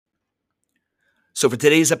So for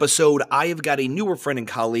today's episode, I have got a newer friend and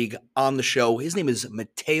colleague on the show. His name is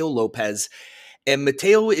Mateo Lopez. And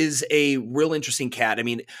Mateo is a real interesting cat. I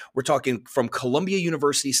mean, we're talking from Columbia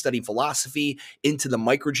University studying philosophy into the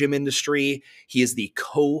micro gym industry. He is the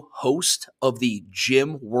co-host of the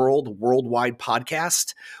Gym World Worldwide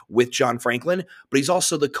podcast with John Franklin, but he's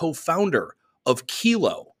also the co-founder of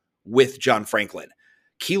Kilo with John Franklin.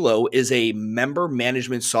 Kilo is a member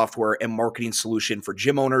management software and marketing solution for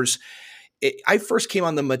gym owners. I first came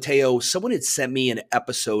on the Mateo, someone had sent me an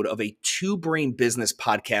episode of a Two Brain Business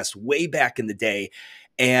podcast way back in the day,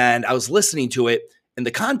 and I was listening to it, and the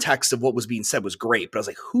context of what was being said was great, but I was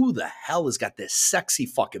like, who the hell has got this sexy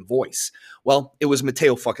fucking voice? Well, it was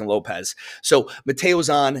Mateo fucking Lopez. So Mateo's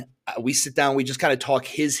on, we sit down, we just kind of talk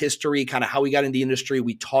his history, kind of how he got in the industry,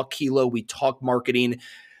 we talk Kilo, we talk marketing.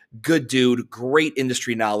 Good dude, great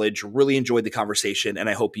industry knowledge, really enjoyed the conversation, and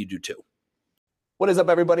I hope you do too. What is up,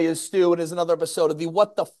 everybody? It's Stu. It is another episode of the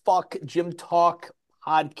What the Fuck Gym Talk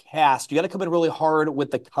podcast. You got to come in really hard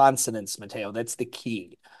with the consonants, Mateo. That's the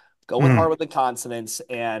key. Going hard with the consonants,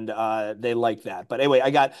 and they like that. But anyway,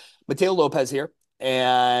 I got Mateo Lopez here,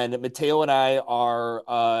 and Mateo and I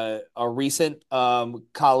are recent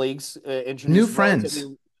colleagues. Introduced New friends.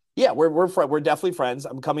 Yeah, we're definitely friends.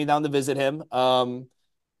 I'm coming down to visit him. Are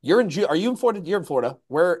you in Florida? You're in Florida.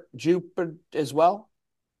 Where Jupiter as well?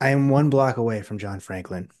 I am 1 block away from John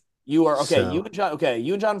Franklin. You are okay. So,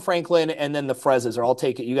 You and John Franklin, and then the Frezes are all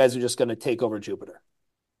taking. You guys are just going to take over Jupiter.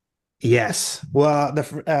 yes. Well, the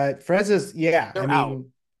Frezes, yeah. They're out.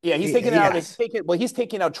 Yeah, he's taking out. He's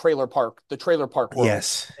taking out Trailer Park, the Trailer Park World,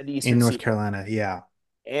 yes, in the in North Seaboard. Carolina. Yeah.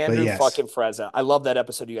 Andrew Yes. fucking Frezza. I love that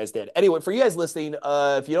episode you guys did. Anyway, for you guys listening,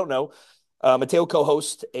 if you don't know, Mateo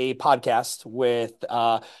co-hosts a podcast with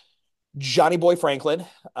Johnny Boy Franklin,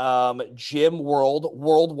 Gym World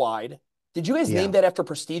Worldwide. Did you guys name that after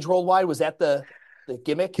Prestige Worldwide? Was that the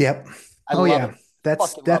gimmick? Yep. I love it.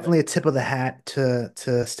 That's Fucking definitely a tip of the hat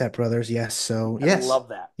to Step Brothers. Yes. So yes, I love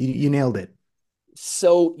that. You nailed it.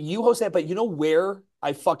 So you host that, but you know where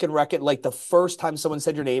I fucking reckon, like the first time someone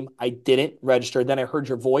said your name, I didn't register. Then I heard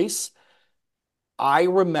your voice. I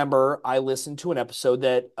remember I listened to an episode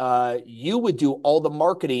that you would do all the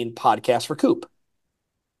marketing podcasts for Coop.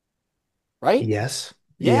 Right? Yes.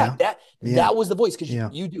 Yeah, Yeah. that was the voice, because Yeah.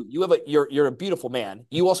 you're a beautiful man.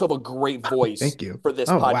 You also have a great voice Thank you. for this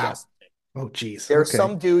Oh, podcast. wow. Oh, geez. There are Okay.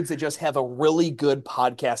 some dudes that just have a really good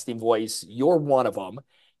podcasting voice. You're one of them.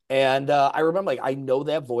 And I remember, like, I know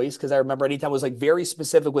that voice because I remember anytime it was like very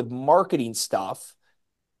specific with marketing stuff,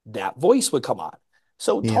 that voice would come on.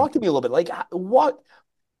 So Yeah. talk to me a little bit. Like,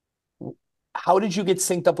 how did you get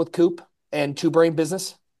synced up with Coop and Two Brain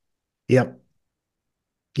Business? Yep.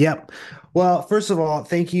 Yep. Well, first of all,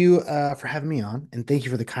 thank you for having me on, and thank you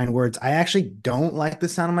for the kind words. I actually don't like the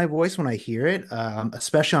sound of my voice when I hear it,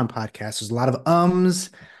 especially on podcasts. There's a lot of ums,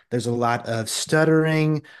 there's a lot of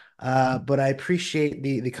stuttering, but I appreciate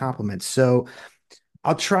the compliments. So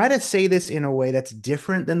I'll try to say this in a way that's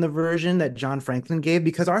different than the version that John Franklin gave,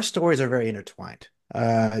 because our stories are very intertwined.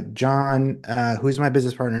 John, who's my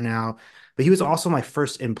business partner now, but he was also my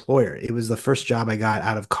first employer. It was the first job I got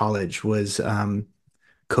out of college, was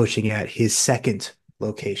coaching at his second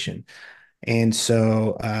location. And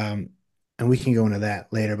so, and we can go into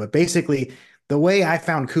that later, but basically the way I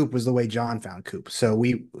found Coop was the way John found Coop. So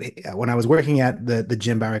when I was working at the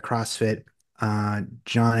gym bar at CrossFit,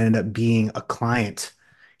 John ended up being a client.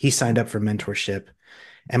 He signed up for mentorship,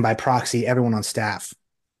 and by proxy, everyone on staff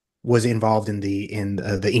was involved in the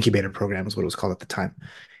incubator program, is what it was called at the time.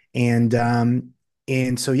 And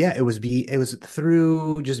so, yeah, it was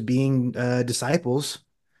through just being disciples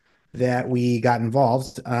that we got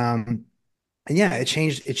involved. And yeah, it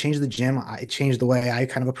changed the gym. It changed the way I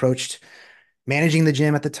kind of approached managing the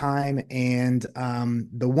gym at the time. And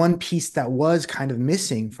the one piece that was kind of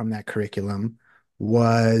missing from that curriculum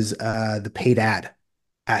was the paid ad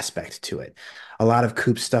aspect to it. A lot of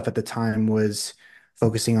Coop stuff at the time was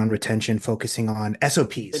focusing on retention, focusing on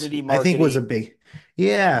SOPs. I think was a big,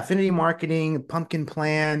 affinity marketing, pumpkin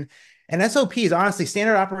plan. And SOPs, honestly,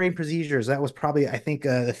 standard operating procedures, that was probably, I think,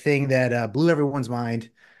 the thing that blew everyone's mind.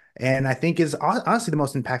 And I think is honestly the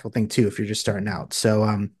most impactful thing, too, if you're just starting out.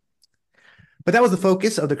 So, but that was the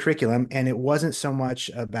focus of the curriculum. And it wasn't so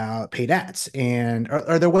much about paid ads,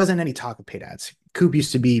 or there wasn't any talk of paid ads. Coop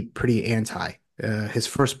used to be pretty anti. His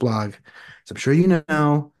first blog, as I'm sure you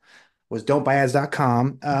know, was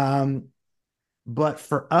don'tbuyads.com. But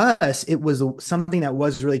for us, it was something that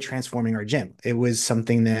was really transforming our gym. It was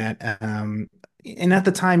something that, and at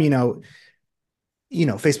the time,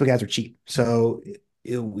 Facebook ads were cheap. So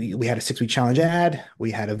we had a 6-week challenge ad, we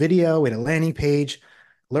had a video, we had a landing page.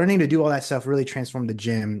 learning to do all that stuff really transformed the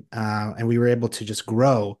gym, and we were able to just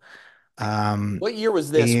grow. What year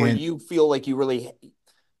was this where And you feel like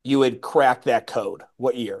you had cracked that code?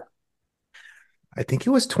 What year? I think it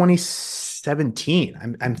was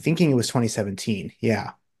 2017. I'm thinking it was 2017.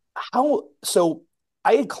 Yeah. How so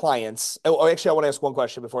I had clients. Actually, I want to ask one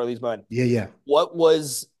question before I leave mine. Yeah, yeah. What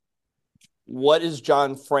was what is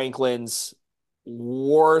John Franklin's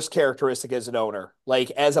worst characteristic as an owner?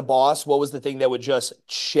 Like as a boss, what was the thing that would just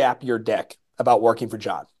chap your dick about working for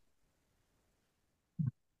John?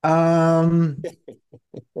 Um,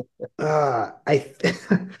 I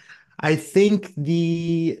I think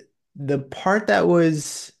the part that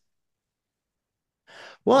was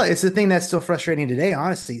well, it's the thing that's still frustrating today,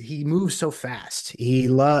 honestly. He moves so fast.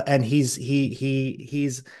 And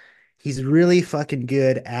he's really fucking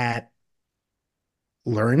good at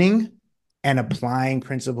learning and applying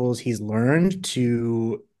principles he's learned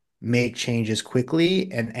to make changes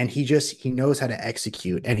quickly, and he knows how to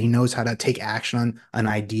execute, and he knows how to take action on an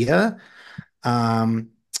idea. Um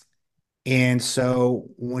and so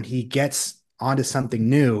when he gets onto something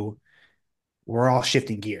new, we're all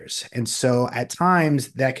shifting gears. And so at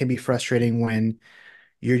times that can be frustrating when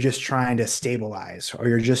you're just trying to stabilize, or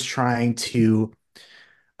you're just trying to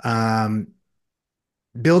um,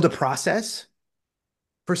 build a process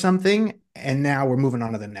for something. And now we're moving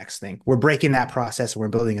on to the next thing. We're breaking that process and we're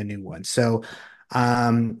building a new one. So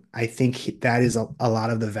I think that is a lot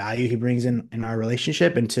of the value he brings in our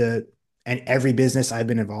relationship, and every business I've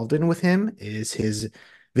been involved in with him is his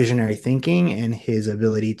visionary thinking and his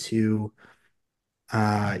ability to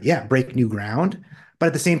yeah, break new ground. But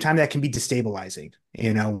at the same time, that can be destabilizing,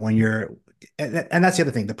 when and that's the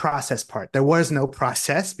other thing, the process part. There was no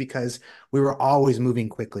process because we were always moving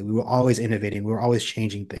quickly. We were always innovating. We were always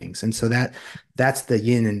changing things. And so that's the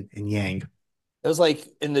yin and yang. It was like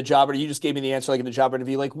in the job interview, you just gave me the answer like in the job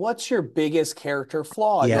interview, like, what's your biggest character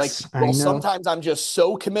flaw? And you're like, Yes, I well, know. sometimes I'm just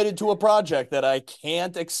so committed to a project that I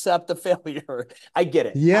can't accept a failure. I get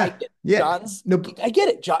it. I Yeah, get it. yeah. John's, No, I get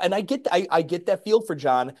it, John. And I get that feel for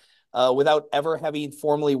John without ever having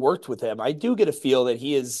formally worked with him. I do get a feel that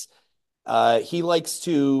he likes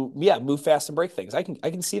to, yeah, move fast and break things. I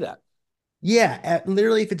can see that. yeah.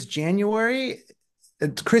 Literally, if it's January,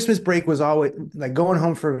 Christmas break was always like going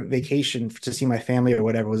home for vacation to see my family or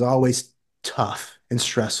whatever was always tough and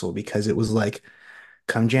stressful because it was like,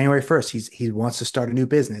 come January 1st, he wants to start a new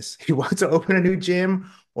business. He wants to open a new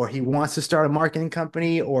gym, or he wants to start a marketing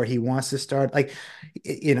company, or he wants to start or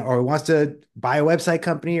he wants to buy a website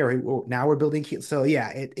company, or now we're building. So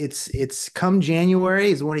yeah, it's come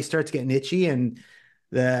January is when he starts getting itchy,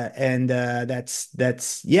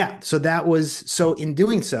 that's yeah. So that was so in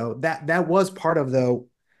doing so that was part of the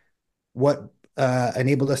what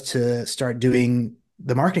enabled us to start doing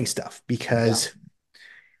the marketing stuff Yeah. because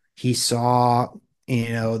he saw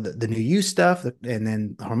the new use stuff and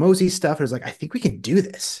then the Hormozy stuff. It was like, I think we can do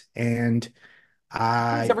this. And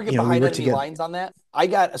You guys ever get we behind worked enemy together. lines on that?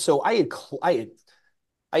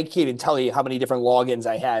 I can't even tell you how many different logins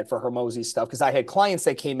I had for Hormozy stuff because I had clients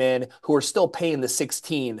that came in who are still paying the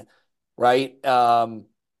 16, right?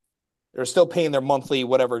 They're still paying their monthly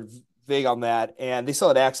whatever vig on that, and they still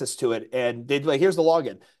had access to it. And they'd be like, "Here's the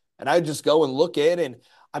login," and I'd just go and look in. And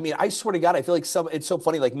I mean, I swear to God, I feel like it's so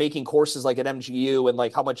funny, like making courses like at MGU and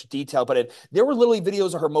like how much detail. There were literally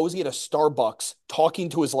videos of Hermosi at a Starbucks talking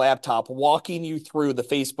to his laptop, walking you through the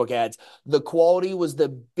Facebook ads. The quality was the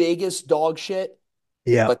biggest dog shit,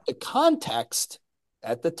 Yeah. but the context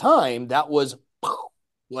at the time that was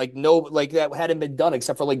like no, like that hadn't been done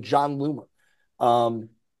except for like John Loomer. Um,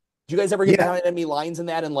 do you guys ever get Yeah. behind enemy lines in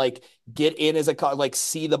that and like get in as like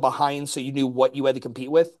see the behind so you knew what you had to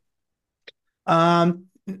compete with? Um,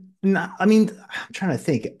 no, I mean, I'm trying to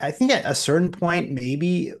think. I think at a certain point,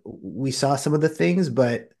 maybe we saw some of the things,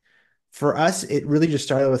 but for us, it really just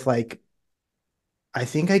started with like, I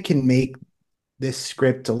think I can make this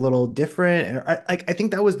script a little different. And I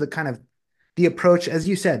think that was the kind of the approach, as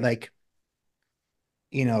you said, like,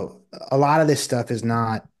 a lot of this stuff is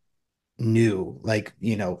not new, like,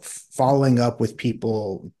 following up with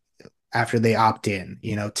people after they opt in,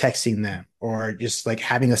 texting them or just like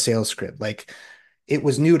having a sales script. Like it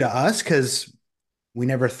was new to us because we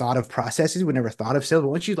never thought of processes. We never thought of sales. But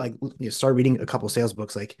once you like start reading a couple sales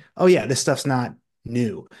books, like, oh yeah, this stuff's not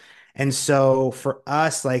new. And so for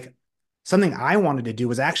us, like something I wanted to do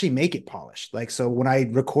was actually make it polished. Like, so when I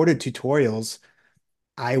recorded tutorials,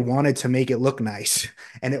 I wanted to make it look nice.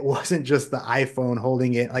 And it wasn't just the iPhone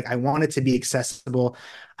holding it. Like I wanted to be accessible.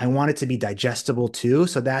 I wanted to be digestible too.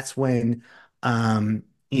 So that's when,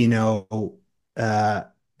 you know, uh,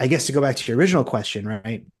 I guess to go back to your original question,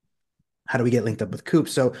 right? how do we get linked up with Coop?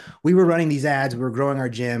 So we were running these ads, we were growing our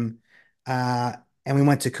gym, uh, and we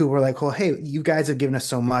went to Coop. We're like, well, hey, you guys have given us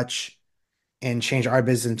so much and changed our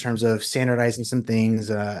business in terms of standardizing some things,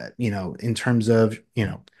 in terms of,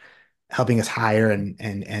 helping us hire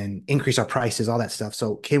and increase our prices, all that stuff.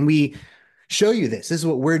 So can we show you this? This is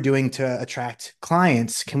what we're doing to attract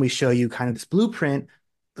clients. Can we show you kind of this blueprint?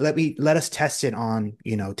 Let us test it on,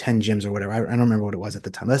 10 gyms or whatever. I don't remember what it was at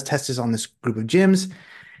the time. Let's test this on this group of gyms.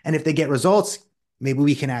 And if they get results, maybe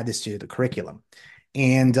we can add this to the curriculum.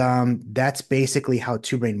 And that's basically how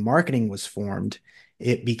Two Brain Marketing was formed.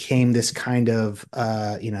 It became this kind of,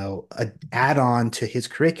 an add-on to his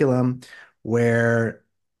curriculum where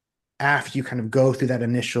after you kind of go through that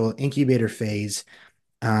initial incubator phase,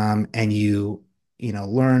 and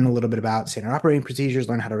learn a little bit about standard operating procedures,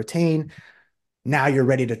 learn how to retain. Now you're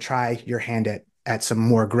ready to try your hand at some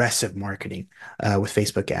more aggressive marketing with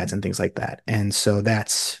Facebook ads and things like that. And so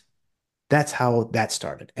that's how that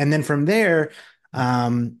started. And then from there,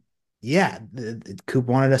 Coop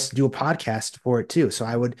wanted us to do a podcast for it too. So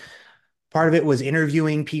part of it was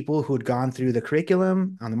interviewing people who had gone through the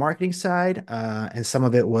curriculum on the marketing side, and some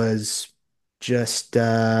of it was just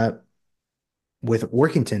with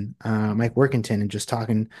Workington, Mike Workington, and just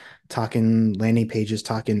talking landing pages,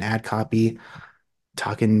 talking ad copy,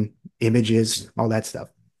 talking images, all that stuff.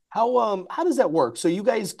 How does that work? So you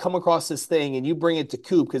guys come across this thing and you bring it to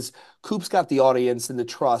Coop because Coop's got the audience and the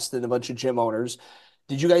trust and a bunch of gym owners.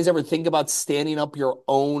 Did you guys ever think about standing up your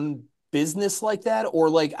own business like that? Or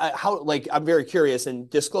like how like I'm very curious, and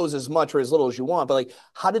disclose as much or as little as you want, but like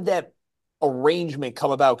how did that arrangement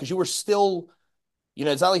come about? Because you were still,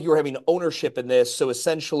 it's not like you were having ownership in this. So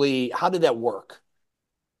essentially, how did that work?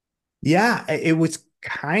 Yeah, it was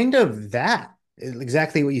kind of that.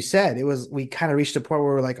 Exactly what you said. We kind of reached a point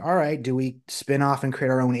where we're like, all right, do we spin off and create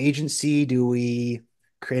our own agency? Do we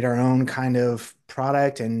create our own kind of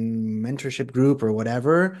product and mentorship group or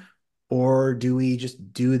whatever? Or do we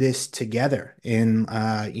just do this together in,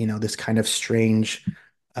 this kind of strange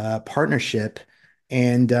partnership?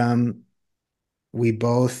 And we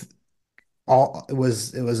both all it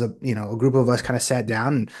was a group of us kind of sat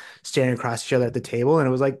down and standing across each other at the table, and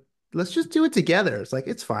it was like, let's just do it together. It's like,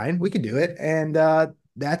 it's fine, we can do it. And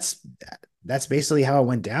that's that's basically how it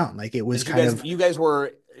went down. Like, it was Did kind of, you guys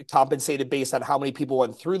were compensated based on how many people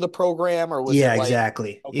went through the program, or was it yeah, like,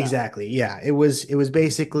 okay, exactly, yeah, it was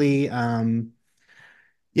basically,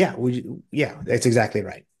 yeah, that's exactly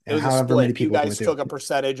right. it And was a however many split? You people went guys through. took a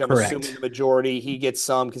percentage. I'm assuming the Correct. majority. He gets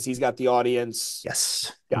some because he's got the audience.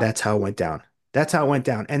 Yes, Got it. that's how it went down. That's how it went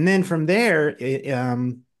down. And then from there,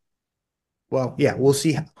 well, yeah, we'll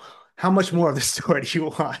see how much more of the story do you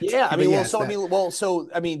want. Yeah, I But mean, well, yes, so I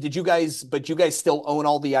that, mean, did you guys? But you guys still own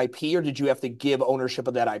all the IP, or did you have to give ownership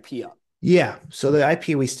of that IP up? yeah. So the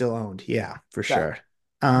IP we still owned. Yeah, for Okay. sure.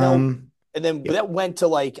 Now, Um, and then yep. that went to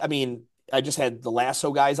like, I mean, I just had the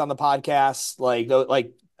Lasso guys on the podcast.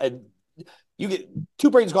 You get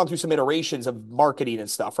Two Brain's gone through some iterations of marketing and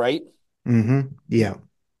stuff, right? Yeah.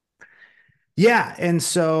 Yeah. And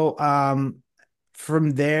so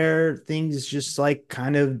from there, things just like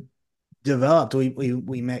kind of developed.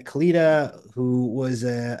 We met Kalita, who was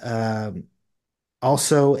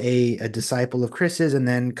also a disciple of Chris's, and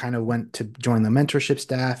then kind of went to join the mentorship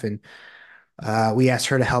staff. And we asked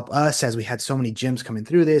her to help us as we had so many gyms coming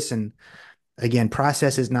through this. And again,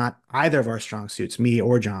 process is not either of our strong suits, me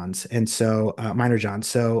or John's. And so mine or John's.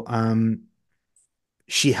 So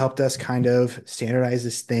she helped us kind of standardize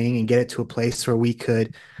this thing and get it to a place where we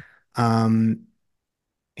could um,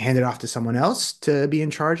 hand it off to someone else to be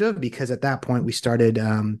in charge of. Because at that point we started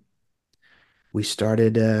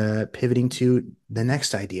pivoting to the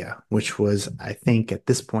next idea, which was, I think at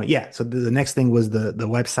this point, yeah. So the next thing was the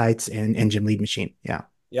websites and Gym Lead Machine. Yeah.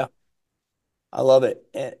 Yeah, I love it.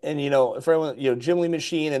 And for everyone, Jim Lee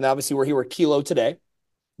Machine, and obviously we're here with Kilo today,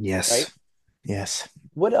 right? Yes. Yes.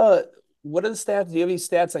 What uh, what are the stats? Do you have any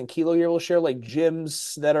stats on Kilo you're able to share, like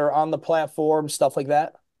gyms that are on the platform, stuff like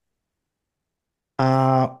that?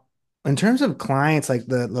 Uh, in terms of clients, like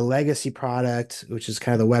the legacy product, which is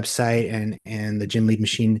kind of the website and the Gym Lead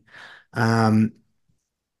Machine, um,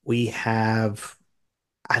 we have,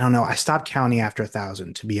 I don't know, I stopped counting after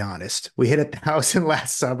 1,000, to be honest. We hit 1,000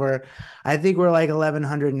 last summer. I think we're like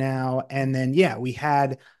 1,100 now. And then yeah, we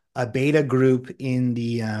had a beta group in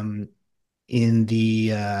the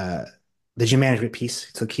gym management piece,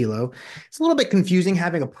 so Kilo. It's a little bit confusing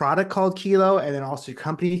having a product called Kilo and then also your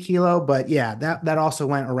company Kilo, but yeah, that also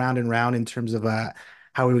went around and round in terms of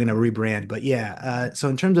how we were going to rebrand. But yeah, so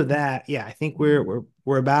in terms of that, yeah, I think we're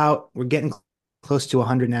getting close to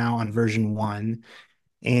 100 now on version 1.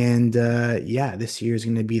 And yeah, this year is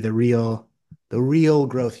going to be the real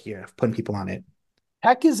growth year of putting people on it.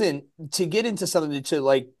 Tech isn't to get into something to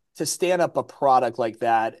like to stand up a product like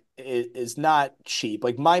that is not cheap.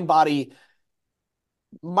 Like Mindbody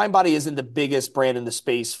isn't the biggest brand in the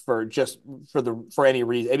space for just for any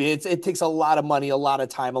reason. I mean, it takes a lot of money, a lot of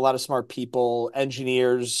time, a lot of smart people,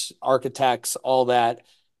 engineers, architects, all that.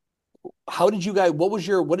 How did you guys,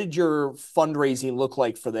 what did your fundraising look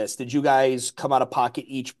like for this? Did you guys come out of pocket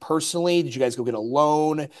each personally? Did you guys go get a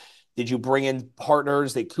loan? Did you bring in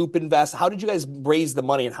partners? They coop invest? How did you guys raise the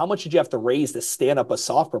money and how much did you have to raise to stand up a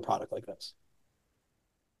software product like this?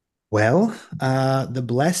 Well, the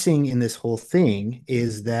blessing in this whole thing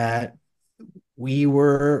is that we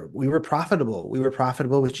were profitable. We were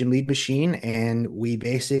profitable with Gym Lead Machine, and we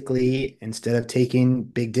basically, instead of taking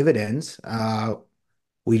big dividends,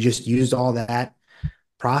 we just used all that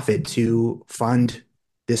profit to fund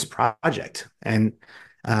this project. And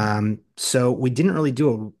so we didn't really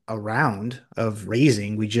do a round of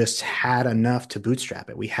raising. We just had enough to bootstrap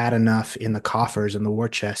it. We had enough in the coffers and the war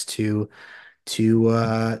chest to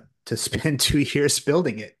spend 2 years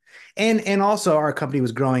building it. And also our company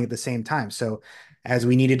was growing at the same time. So as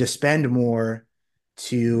we needed to spend more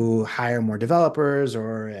to hire more developers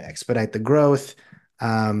or expedite the growth,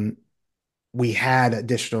 um, we had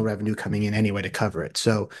additional revenue coming in anyway to cover it.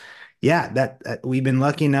 So yeah, that we've been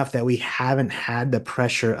lucky enough that we haven't had the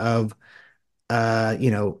pressure of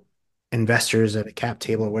investors at a cap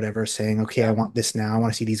table or whatever saying, okay, I Yeah, want this now. I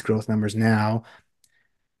want to see these growth numbers now.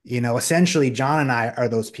 Essentially John and I are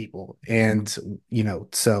those people. And,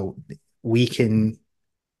 so we can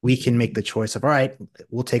we can make the choice of, all right,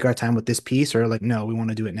 we'll take our time with this piece, or like, no, we want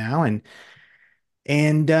to do it now. And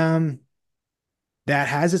that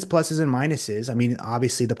has its pluses and minuses. I mean,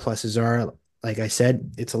 obviously the pluses are, like I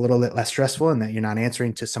said, it's a little bit less stressful and that you're not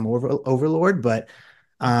answering to some overlord, but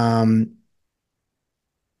um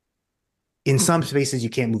in some spaces you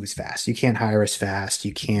can't move as fast. You can't hire as fast.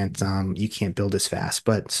 You can't build as fast.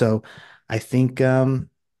 But so I think I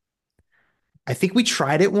think we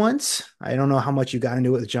tried it once. I don't know how much you got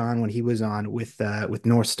into it with John when he was on with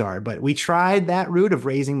North Star, but we tried that route of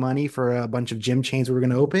raising money for a bunch of gym chains we were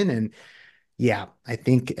going to open. And yeah, I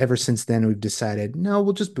think ever since then we've decided, no,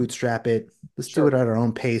 we'll just bootstrap it. Let's do it sure. at our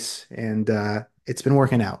own pace. And it's been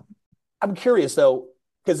working out. I'm curious though,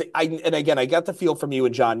 because and again, I got the feel from you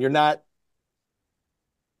and John. You're not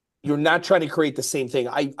trying to create the same thing.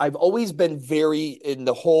 I've always been very in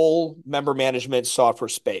the whole member management software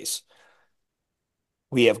space.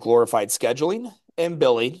 We have glorified scheduling and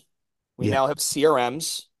billing. We Yeah. now have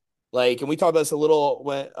CRMs. Like, and we talked about this a little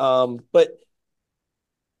when, but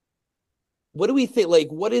what do we think? Like,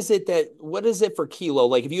 what is it for Kilo?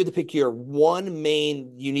 Like, if you had to pick your one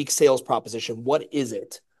main unique sales proposition, what is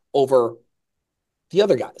it over the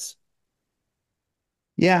other guys?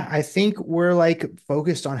 Yeah, I think we're like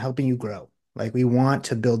focused on helping you grow. Like we want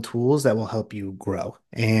to build tools that will help you grow.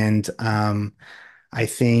 And I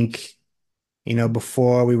think,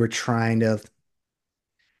 before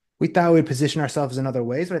we thought we'd position ourselves in other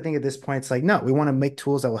ways, but I think at this point it's like, no, we want to make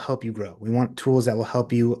tools that will help you grow. We want tools that will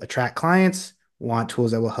help you attract clients. We want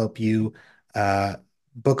tools that will help you uh,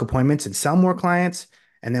 book appointments and sell more clients.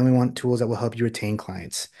 And then we want tools that will help you retain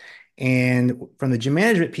clients. And from the gym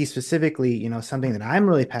management piece specifically, something that I'm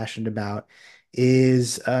really passionate about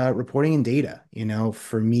is reporting and data.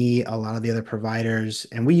 For me, a lot of the other providers,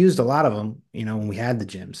 and we used a lot of them, when we had the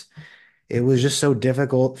gyms, it was just so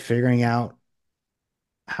difficult figuring out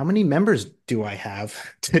how many members do I have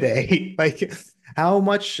today? Like how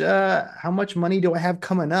much money do I have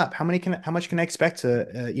coming up? How much can I expect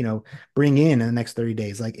to bring in the next 30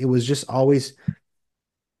 days? Like it was just always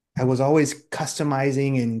I was always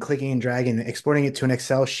customizing and clicking and dragging, exporting it to an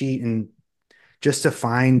Excel sheet and just to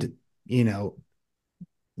find, you know,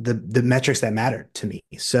 the metrics that matter to me.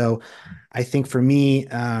 So I think for me,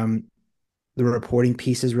 the reporting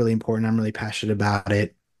piece is really important. I'm really passionate about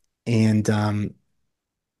it. And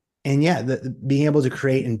yeah, being able to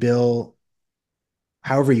create and bill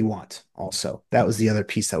however you want also. That was the other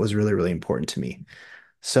piece that was really, really important to me.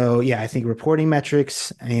 So yeah, I think reporting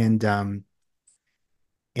metrics and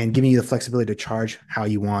giving you the flexibility to charge how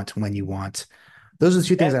you want, when you want. Those are the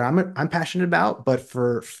two things That, that I'm passionate about. But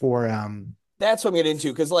for that's what I'm getting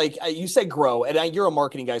into because, like you said, grow, and you're a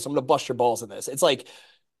marketing guy, so I'm gonna bust your balls in this. It's like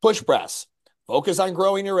push press, focus on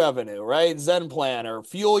growing your revenue, right? Zen plan or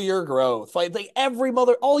fuel your growth. Like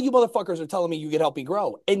all you motherfuckers are telling me you can help me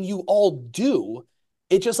grow, and you all do.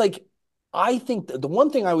 It's just like I think the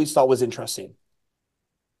one thing I always thought was interesting.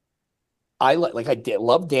 I did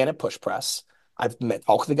love Dan at Push Press. I've met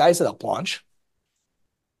all the guys at Up Launch.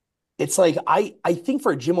 it's like I think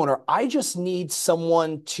for a gym owner, I just need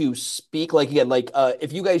someone to speak like again, like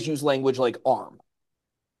if you guys use language like arm,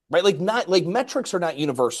 right? Like not like metrics are not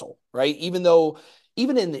universal, right? Even though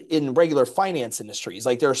even in regular finance industries,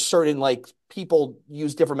 like there are certain like people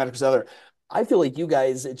use different metrics than other. I feel like you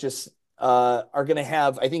guys it just are gonna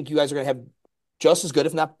have, I think you guys are gonna have just as good,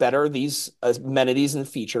 if not better, these amenities and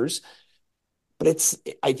features. But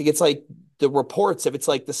I think it's like the reports, if it's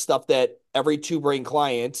like the stuff that every two brain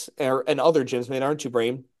client and other gyms, maybe aren't two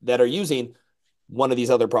brain, that are using one of these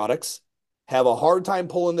other products have a hard time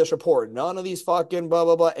pulling this report. None of these fucking blah,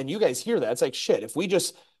 blah, blah. And you guys hear that. It's like, shit, if we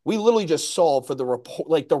literally just solve for the report,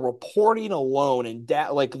 like the reporting alone and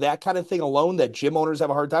that, like that kind of thing alone that gym owners have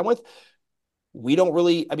a hard time with, we don't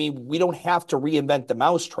really, I mean, we don't have to reinvent the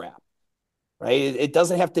mousetrap, right? It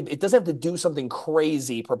doesn't have to do something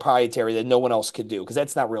crazy proprietary that no one else can do because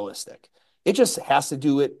that's not realistic. It just has to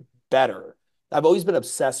do it better. I've always been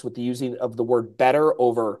obsessed with the using of the word better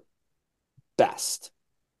over best.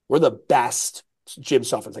 We're the best gym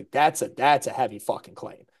software. It's like that's a heavy fucking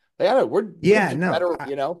claim. Like, I don't know, we're gonna Yeah, do no, better,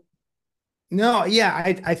 you know? no, yeah,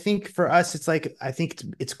 I think for us, it's like I think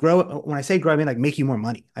it's grow. When I say grow, I mean like make you more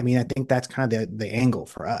money. I mean, I think that's kind of the angle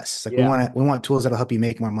for us. It's like Yeah. we want tools that'll help you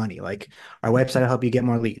make more money. Like our website will help you get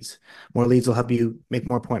more leads. More leads will help you make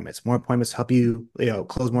more appointments. More appointments help you, you know,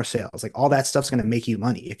 close more sales. Like all that stuff's going to make you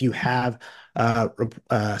money. If you have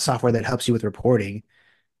software that helps you with reporting,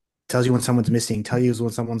 tells you when someone's missing, tells you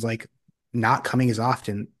when someone's like not coming as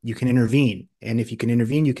often, you can intervene. And if you can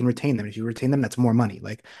intervene, you can retain them. If you retain them, that's more money.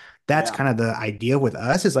 Like that's Yeah. kind of the idea with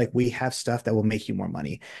us is like we have stuff that will make you more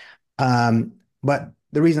money. But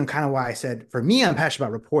the reason kind of why I said for me, I'm passionate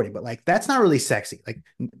about reporting, but like that's not really sexy. Like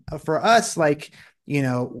for us, like, you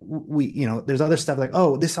know, you know, there's other stuff like,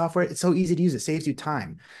 oh, this software, it's so easy to use, it saves you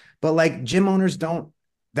time. But like gym owners don't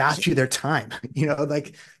value their time, you know,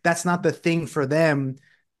 like that's not the thing for them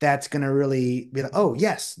that's going to really be like, oh,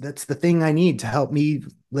 yes, that's the thing I need to help me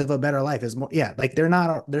live a better life is more. Yeah. Like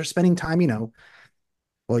they're spending time, you know,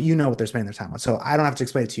 well, you know what they're spending their time on. So I don't have to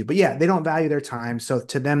explain it to you, but yeah, they don't value their time. So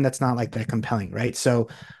to them, that's not like that compelling. Right. So,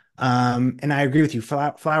 and I agree with you.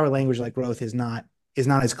 Flower language like growth is not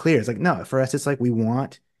as clear. It's like, no, for us, it's like, we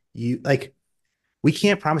want you, like, we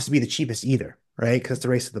can't promise to be the cheapest either. Right. Cause it's the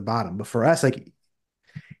race to the bottom. But for us, like,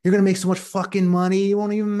 you're going to make so much fucking money. You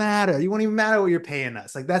won't even matter. You won't even matter what you're paying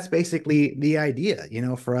us. Like, that's basically the idea. You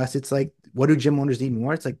know, for us, it's like, what do gym owners need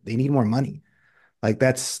more? It's like, they need more money. Like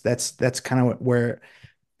that's kind of where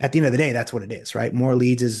at the end of the day, that's what it is, right? More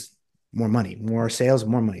leads is more money, more sales,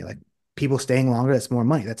 more money. Like people staying longer, that's more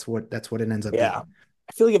money. That's what it ends up Yeah. being.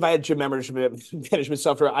 I feel like if I had gym management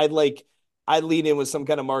software, I'd lean in with some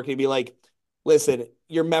kind of marketing, be like, listen,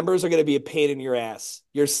 your members are going to be a pain in your ass.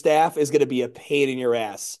 Your staff is going to be a pain in your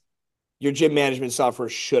ass. Your gym management software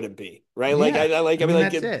shouldn't be, right? Like Yeah. I I mean, mean,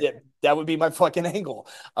 like that's it. that would be my fucking angle.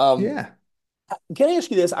 Um, Yeah. can I ask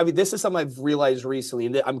you this? I mean, this is something I've realized recently,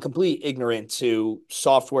 and I'm completely ignorant to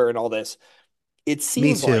software and all this. It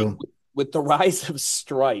Me seems like too. with the rise of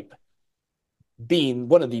Stripe being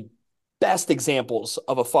one of the best examples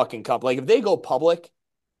of a fucking company, like if they go public,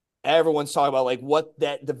 everyone's talking about like what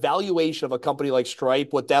that the valuation of a company like Stripe,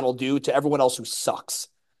 what that'll do to everyone else who sucks.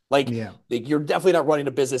 Yeah. Like you're definitely not running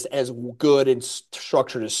a business as good and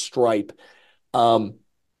structured as Stripe. Um,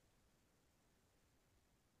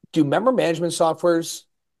 do member management softwares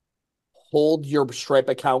hold your Stripe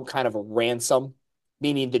account kind of a ransom?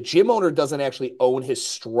 Meaning the gym owner doesn't actually own his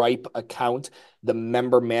Stripe account. The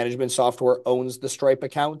member management software owns the Stripe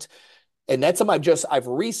account. And that's something I've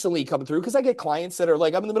recently come through because I get clients that are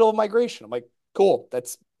like, I'm in the middle of migration. I'm like, cool,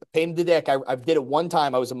 that's a pain in the dick. I did it one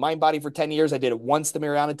time. I was in MindBody for 10 years. I did it once, the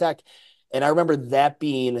Mariana Tech. And I remember that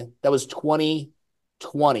was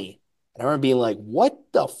 2020. And I remember being like, what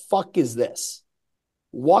the fuck is this?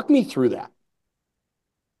 Walk me through that.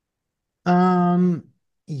 Um,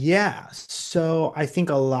 yeah. So I think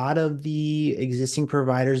a lot of the existing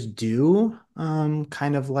providers do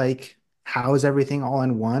kind of like house everything all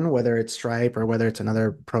in one, whether it's Stripe or whether it's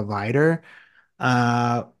another provider.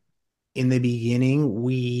 Uh, in the beginning,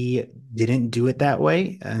 we didn't do it that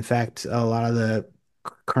way. In fact, a lot of the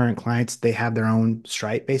current clients, they have their own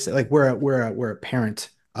Stripe basically. Like we're a parent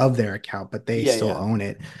of their account, but they Yeah, still yeah. own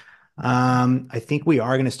it. I think we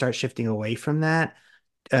are going to start shifting away from that.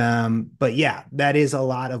 But yeah, that is a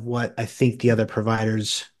lot of what I think the other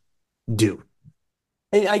providers do.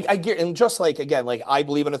 And I get, and just like again, like I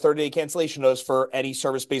believe in a 30-day cancellation notice for any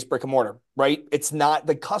service-based brick and mortar, right? It's not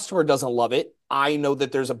the customer doesn't love it. I know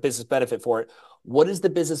that there's a business benefit for it. What is the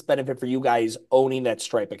business benefit for you guys owning that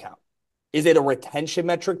Stripe account? Is it a retention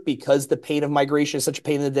metric because the pain of migration is such a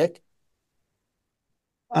pain in the dick?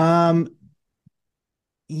 Um,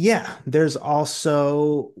 yeah, there's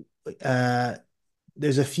also uh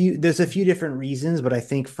there's a few different reasons, but I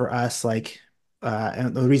think for us, like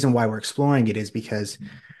and the reason why we're exploring it is because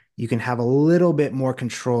you can have a little bit more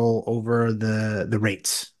control over the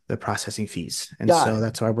rates, the processing fees. And Got so it.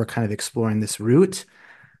 that's why we're kind of exploring this route.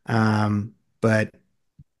 But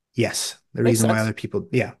yes, the Makes reason why sense. other people,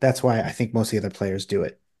 yeah, that's why I think most of the other players do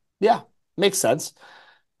it. Yeah, makes sense.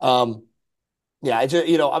 Um, yeah, I just,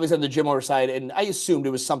 obviously on the gym owner side, and I assumed it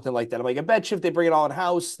was something like that. I'm like, I bet you if they bring it all in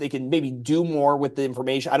house, they can maybe do more with the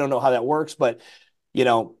information. I don't know how that works, but you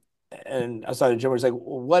know, and I was talking to the gym owner, like,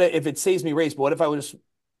 well, what if it saves me race? But what if I was,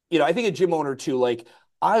 I think a gym owner too, like,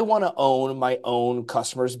 I want to own my own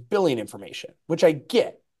customers' billing information, which I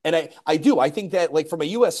get. And I do. I think that, like, from a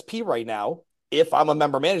USP right now, if I'm a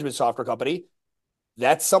member management software company,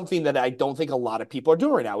 that's something that I don't think a lot of people are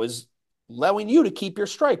doing right now is allowing you to keep your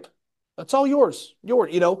stripe. That's all yours.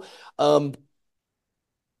 Um,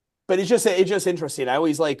 but it's just interesting. I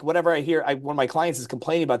always like whenever I hear one of my clients is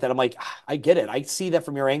complaining about that, I'm like, I get it. I see that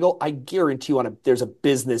from your angle. I guarantee you there's a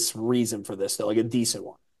business reason for this though, like a decent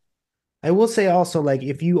one. I will say also, like,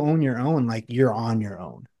 if you own your own, like, you're on your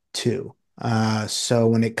own too. So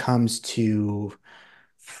when it comes to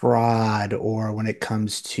fraud or when it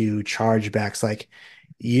comes to chargebacks, like,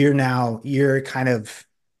 you're on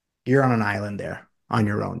an island there on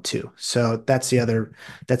your own too. So that's the other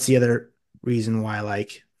reason why,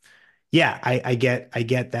 like, yeah, I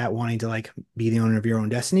get that wanting to, like, be the owner of your own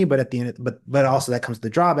destiny, but at the end, but also that comes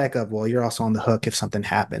the drawback of, well, you're also on the hook if something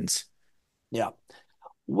happens. Yeah.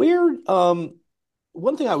 Weird.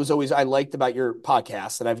 One thing I liked about your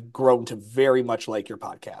podcast, and I've grown to very much like your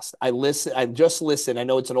podcast. I just listened. I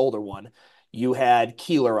know it's an older one. You had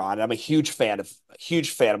Keeler on. I'm a huge fan of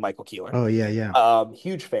Michael Keeler. Oh yeah, yeah.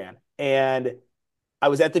 Huge fan. And I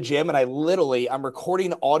was at the gym and I'm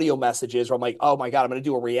recording audio messages where I'm like, oh my God, I'm going to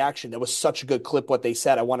do a reaction. That was such a good clip, what they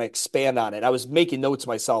said. I want to expand on it. I was making notes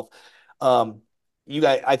myself. Um,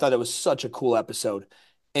 I thought it was such a cool episode.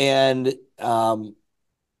 And,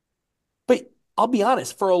 but I'll be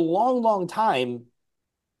honest, for a long, long time,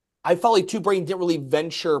 I felt like Two Brain didn't really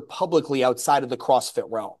venture publicly outside of the CrossFit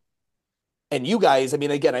realm. And you guys, I mean,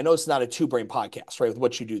 again, I know it's not a Two Brain podcast, right, with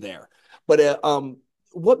what you do there, but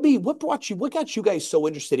what got you guys so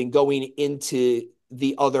interested in going into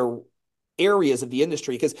the other areas of the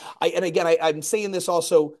industry? Because I'm saying this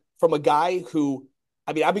also from a guy who,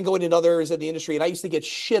 I mean, I've been going in others in the industry, and I used to get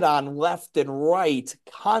shit on left and right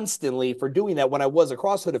constantly for doing that when I was a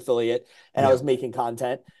CrossFit affiliate and I Yeah. was making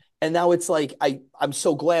content. And now it's like I'm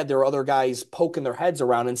so glad there are other guys poking their heads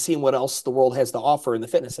around and seeing what else the world has to offer in the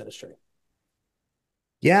fitness industry.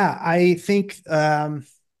 Yeah, I think well,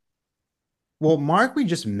 Mark, we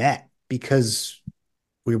just met because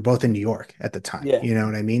we were both in New York at the time. Yeah. You know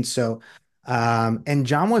what I mean? So and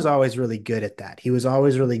John was always really good at that. He was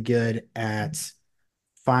always really good at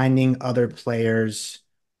finding other players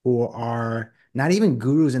who are not even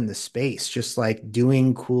gurus in the space, just like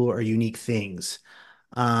doing cool or unique things,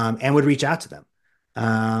 and would reach out to them.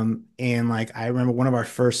 And like I remember one of our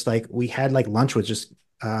first, like, we had like lunch with just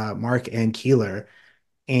Mark and Keeler,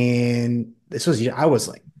 and this was, I was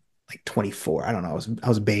like 24. I don't know. I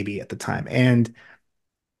was a baby at the time, and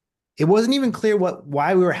it wasn't even clear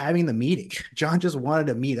why we were having the meeting. John just wanted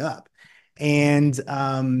to meet up, and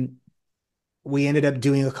we ended up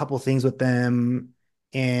doing a couple things with them,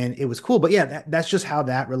 and it was cool. But yeah, that's just how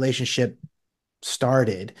that relationship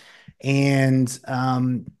started, and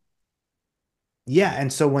yeah,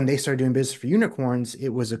 and so when they started doing business for unicorns, it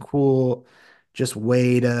was a cool just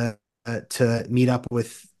way to meet up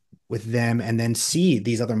with them and then see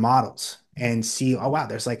these other models and see, oh wow,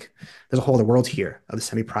 there's a whole other world here of the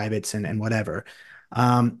semi-privates and whatever.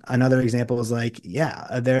 Another example is like,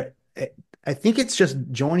 yeah, I think it's just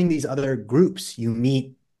joining these other groups. You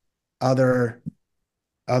meet other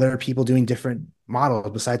other people doing different models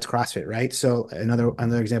besides CrossFit, right? So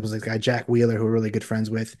another example is like the guy Jack Wheeler, who we're really good friends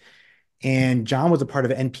with, and John was a part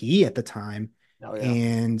of NPE at the time, Oh yeah.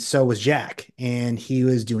 and so was Jack, and he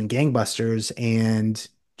was doing gangbusters, and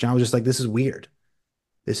John was just like, this is weird.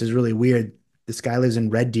 This is really weird. This guy lives in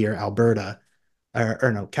Red Deer, Alberta,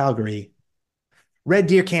 or no, Calgary, Red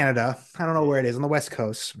Deer, Canada. I don't know where it is, on the West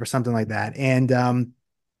Coast or something like that. And in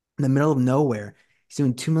the middle of nowhere, he's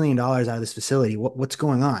doing $2 million out of this facility. What's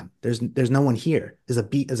going on? There's no one here. There's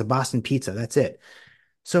a Boston Pizza. That's it.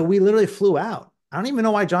 So we literally flew out. I don't even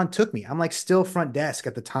know why John took me. I'm like still front desk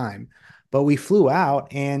at the time, but we flew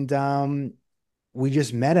out, and we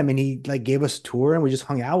just met him, and he like gave us a tour, and we just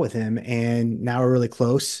hung out with him, and now we're really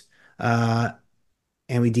close. Uh,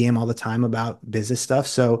 and we DM all the time about business stuff.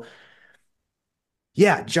 So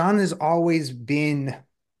Yeah, John has always been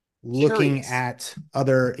looking Curious. at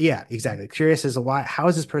other, yeah, exactly. Curious as to why, how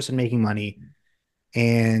is this person making money?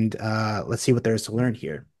 And let's see what there is to learn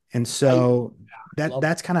here. And I so love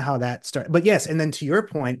that's kind of how that started. But yes, and then to your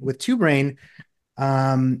point with Two Brain,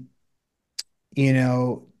 um, you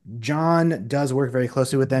know, John does work very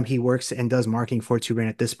closely with them. He works and does marketing for Two Brain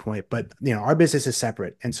at this point, but our business is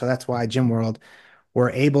separate, and so that's why Gym World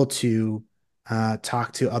we're able to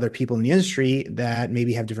talk to other people in the industry that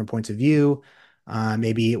maybe have different points of view,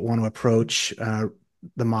 maybe want to approach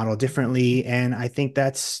the model differently, and I think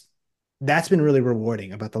that's been really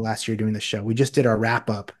rewarding about the last year doing the show. We just did our wrap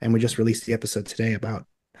up, and we just released the episode today about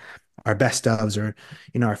our best ofs or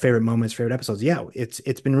our favorite moments, favorite episodes. Yeah,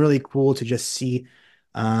 it's been really cool to just see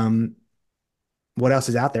um, what else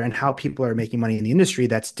is out there and how people are making money in the industry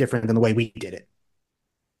that's different than the way we did it.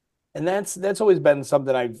 and that's always been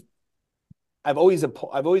something I've always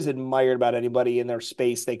admired about anybody in their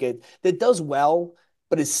space that does well,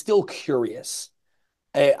 but is still curious.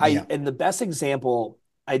 I Yeah. and the best example,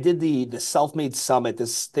 I did the self-made summit,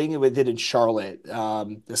 this thing we did in Charlotte,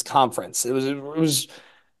 this conference. It was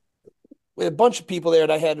a bunch of people there,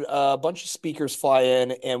 and I had a bunch of speakers fly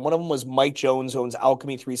in, and one of them was Mike Jones, who owns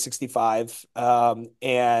Alchemy 365,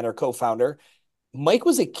 and our co-founder. Mike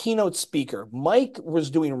was a keynote speaker. Mike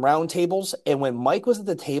was doing roundtables, and when Mike was at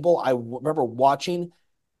the table, I remember watching.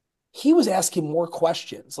 He was asking more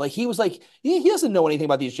questions. Like he was like, he doesn't know anything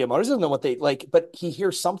about these gym owners, doesn't know what they like, but he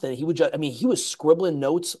hears something. He would just, I mean, he was scribbling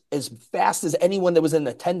notes as fast as anyone that was in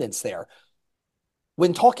attendance there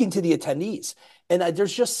when talking to the attendees. And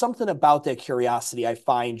there's just something about that curiosity I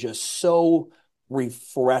find just so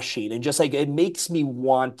refreshing. And just like it makes me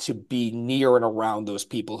want to be near and around those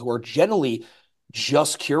people who are generally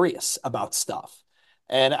just curious about stuff.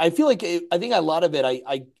 And I feel like I think a lot of it,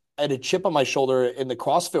 I had a chip on my shoulder in the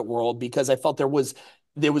CrossFit world because I felt there was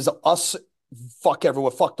us, fuck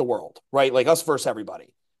everyone, fuck the world, right? Like us versus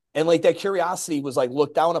everybody. And like that curiosity was like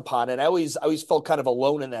looked down upon. And I always felt kind of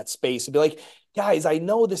alone in that space and be like, guys, I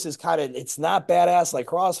know this is it's not badass like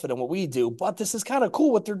CrossFit and what we do, but this is kind of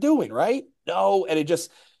cool what they're doing, right? No. And it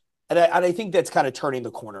just, and I think that's kind of turning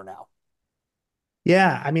the corner now.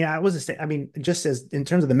 Yeah, I mean, I mean, just as in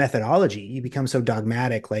terms of the methodology, you become so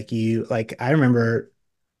dogmatic. Like I remember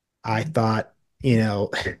I thought,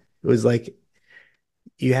 it was like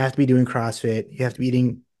you have to be doing CrossFit, you have to be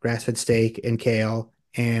eating grass-fed steak and kale,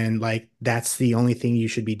 and like that's the only thing you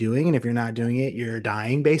should be doing. And if you're not doing it, you're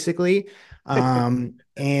dying basically.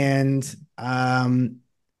 And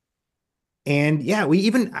and yeah, we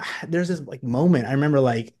even there's this like moment I remember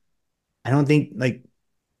like I don't think like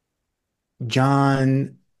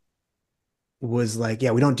John was like,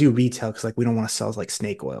 yeah, we don't do retail because like we don't want to sell like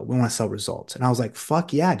snake oil. We want to sell results. And I was like,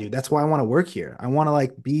 fuck yeah, dude. That's why I want to work here. I want to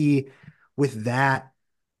like be with that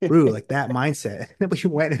crew, like that mindset. And then we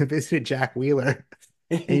went and visited Jack Wheeler.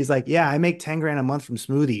 And he's like, yeah, I make 10 grand a month from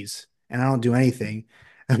smoothies and I don't do anything.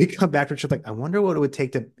 And we come back to each other like, I wonder what it would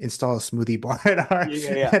take to install a smoothie bar at our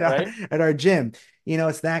Yeah, yeah, at our right. at our gym.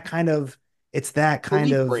 It's that kind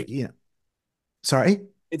Belief of, break. sorry.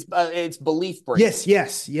 It's belief breaking. Yes,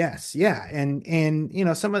 yes, yes, yeah, and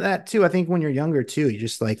some of that too. I think when you're younger too, you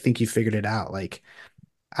just like think you figured it out. Like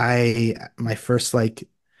my first like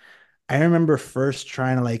I remember first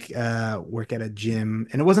trying to like work at a gym,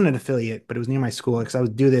 and it wasn't an affiliate, but it was near my school because I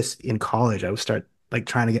would do this in college. I would start like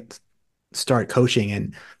trying to start coaching,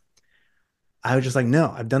 and I was just like,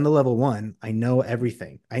 no, I've done the level one. I know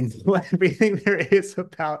everything. I know everything there is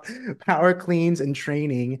about power cleans and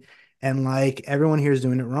training, and like everyone here is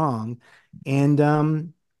doing it wrong, and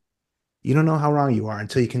you don't know how wrong you are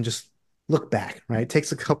until you can just look back, right? It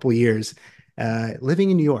takes a couple years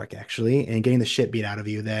living in New York actually and getting the shit beat out of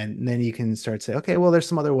you. Then you can start to say, okay, well, there's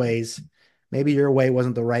some other ways. Maybe your way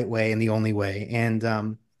wasn't the right way and the only way.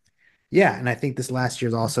 And yeah, and I think this last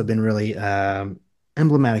year's also been really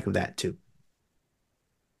emblematic of that too.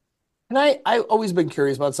 And I've always been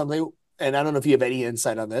curious about something, and I don't know if you have any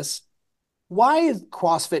insight on this. Why is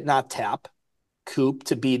CrossFit not tap Coop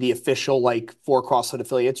to be the official like for CrossFit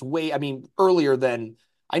affiliates? I mean, earlier than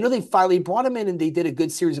I know they finally brought him in and they did a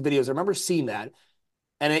good series of videos. I remember seeing that.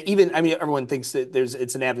 And I mean, everyone thinks that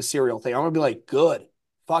it's an adversarial thing. I'm gonna be like, good.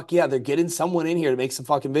 Fuck yeah, they're getting someone in here to make some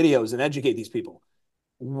fucking videos and educate these people.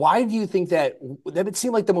 Why do you think that would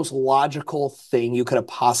seem like the most logical thing you could have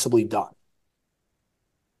possibly done?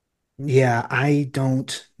 Yeah, I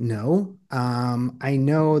don't know. I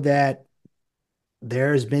know that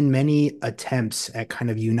there's been many attempts at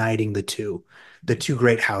kind of uniting the two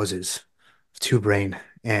great houses, Two Brain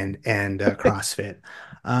and CrossFit.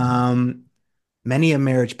 Um, Many a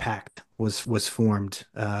marriage pact was formed,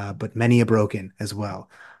 but many a broken as well.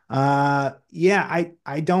 Yeah,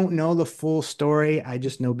 I don't know the full story. I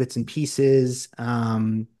just know bits and pieces.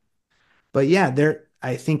 But yeah, there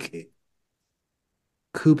I think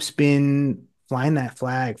Coop's been flying that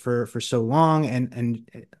flag for so long and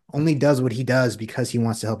only does what he does because he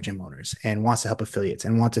wants to help gym owners and wants to help affiliates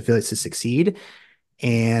and wants affiliates to succeed.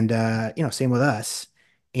 And same with us.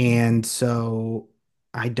 And so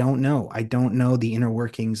I don't know. I don't know the inner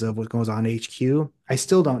workings of what goes on at HQ. I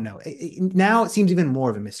still don't know. Now it seems even more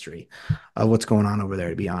of a mystery of what's going on over there,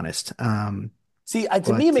 to be honest. See,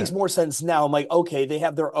 to me, it But makes more sense now. I'm like, okay, they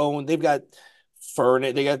have their own. They've got Fern.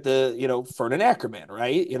 They got Fern and Ackerman,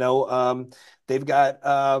 right? They've got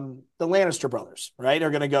the Lannister brothers, right? They're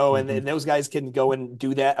going to go and mhm. those guys can go and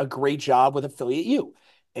do that a great job with Affiliate U.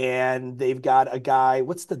 And they've got a guy.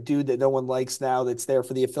 What's the dude that no one likes now that's there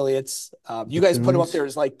for the affiliates? You The guys put him up Coons, there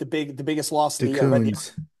as like the biggest loss of the the year, right?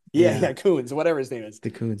 Coons, Yeah, yeah, yeah, Coons, whatever his name is. the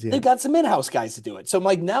Coons, yeah. They've got some in-house guys to do it. So I'm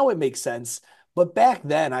like, now it makes sense. But back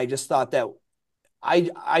then, I just thought that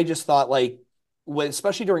I just thought like when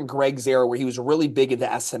especially during Greg's era where he was really big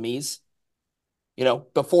into SMEs,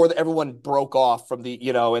 before everyone broke off from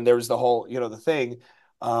and there was the whole, the thing.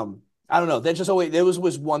 I don't know. That just always there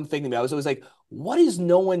was one thing to me. I was always like, what is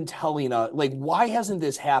no one telling us? Like, why hasn't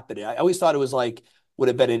this happened? I always thought it was like would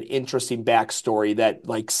have been an interesting backstory that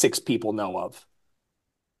like six people know of.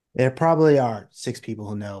 There probably are six people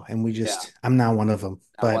who know, and Yeah, I'm not one of them.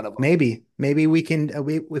 not one But of them. maybe we can,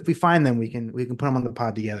 if we find them, we can put them on the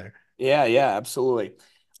pod together. Yeah, yeah, absolutely.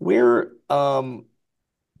 Where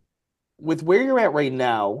with where you're at right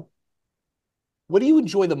now, what do you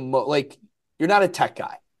enjoy the most? Like, you're not a tech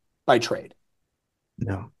guy by trade.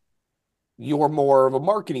 No, You're more of a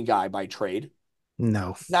marketing guy by trade.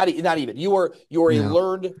 no, Not even. You are a no.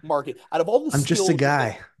 learned market. Out of all the I'm just a skills you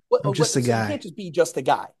think, guy. I'm just a so you can't guy. just be just a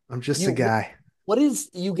guy. I'm just a You guy. what is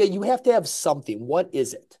you have to have something. What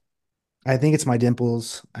is it? I think it's my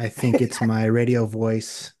dimples. I think it's my radio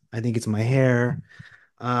voice. I think it's my hair.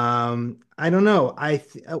 I don't know.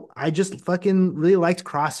 I just fucking really liked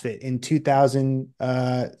CrossFit in 2000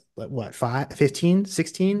 what, 5, 15,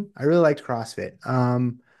 16. I really liked CrossFit.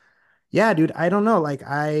 Yeah, dude, I don't know. Like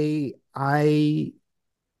I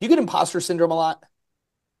You get imposter syndrome a lot.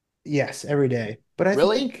 yes, every day. But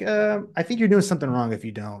Really? I think you're doing something wrong if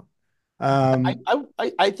you don't. I Um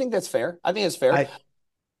I I think that's fair. I think it's fair.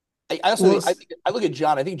 I I also well think, I look at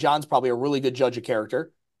John. I think John's probably a really good judge of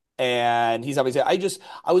character, and he's obviously.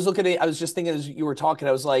 I was looking at. I was just thinking as you were talking.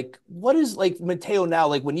 I was like, what is like Mateo now?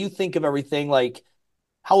 Like when you think of everything, like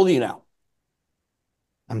how old are you now?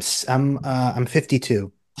 I'm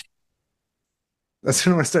 52. That's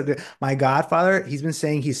when I started. My godfather, he's been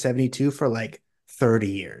saying he's 72 for like 30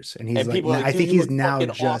 years. And he's And like, people are like, I dude, think you look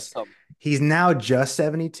fucking awesome. he's now just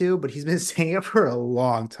 72, but he's been saying it for a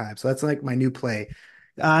long time. So that's like my new play.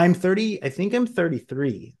 I'm 30. I think I'm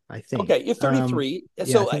 33. I Okay, think. you're 33. Yeah, I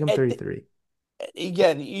So think I'm 33.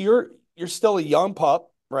 again, you're still a young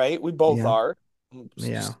pup, right? We both Yeah. are,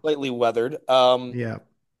 Yeah. slightly weathered. Yeah.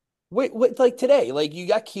 Wait, like today, like you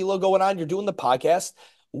got Kilo going on, you're doing the podcast.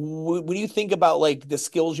 What do you think about like the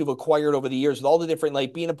skills you've acquired over the years with all the different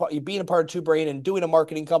like being a part of Two Brain and doing a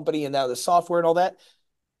marketing company and now the software and all that?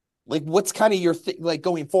 Like, what's kind of your like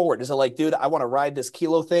going forward? Is it like, dude, I want to ride this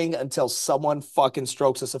Kilo thing until someone fucking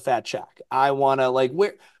strokes us a fat check? I want to like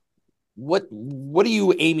what are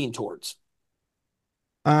you aiming towards?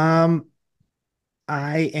 Um,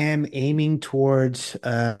 I am aiming towards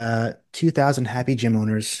 2,000 happy gym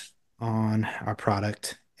owners on our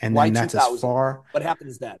product. And Why then that's as 2000? far. What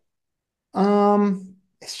happens then?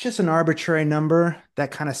 It's just an arbitrary number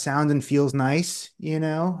that kind of sounds and feels nice, you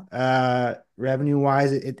know. Revenue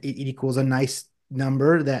wise, it equals a nice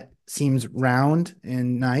number that seems round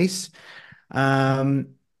and nice.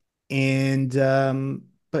 Um, and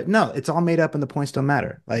but no, it's all made up and the points don't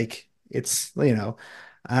matter. Like it's,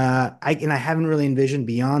 I haven't really envisioned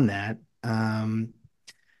beyond that.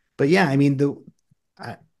 But yeah, I mean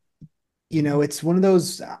I, it's one of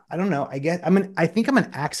those, I don't know. I think I'm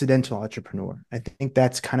an accidental entrepreneur. I think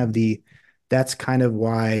that's kind of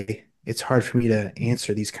why it's hard for me to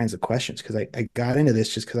answer these kinds of questions because I got into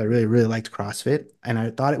this just because I really, really liked CrossFit and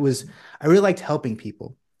I really liked helping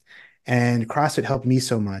people and CrossFit helped me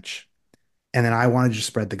so much. And then I wanted to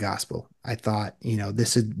spread the gospel. I thought,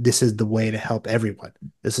 this is the way to help everyone.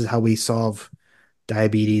 This is how we solve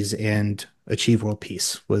diabetes and achieve world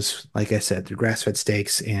peace was, like I said, through grass-fed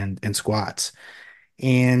steaks and squats.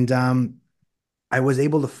 And I was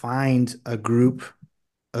able to find a group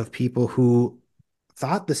of people who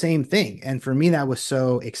thought the same thing. And for me, that was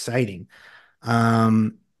so exciting.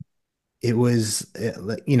 Um, it was,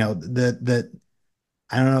 the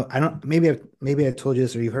I don't know. I don't, maybe I told you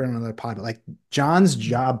this or you heard on another pod, but like John's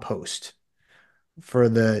job post for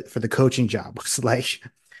the coaching job was like,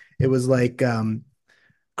 it was like,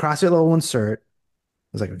 CrossFit level one cert. I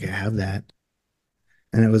was like, okay, I have that.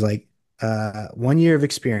 And it was like, 1 year of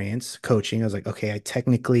experience coaching. I was like, okay, I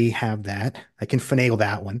technically have that. I can finagle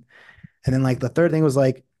that one. And then like the third thing was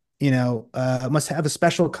like, must have a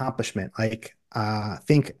special accomplishment, like,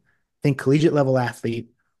 think collegiate level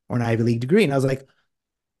athlete or an Ivy League degree. And I was like,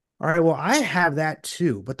 all right, well, I have that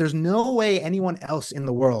too, but there's no way anyone else in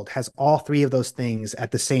the world has all three of those things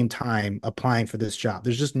at the same time applying for this job.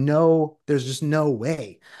 There's just no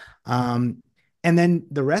way. Um, and then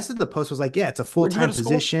the rest of the post was like, yeah, it's a Where'd you go full-time to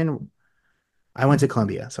school? position. I went to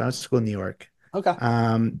Columbia, so I went to school in New York. Okay.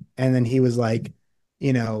 And then he was like,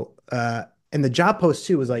 and the job post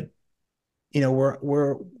too was like,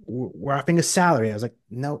 we're offering a salary. I was like,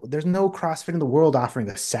 no, there's no CrossFit in the world offering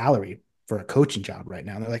a salary for a coaching job right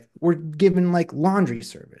now. And they're like, we're giving like laundry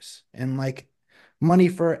service and like money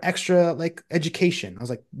for extra like education. I was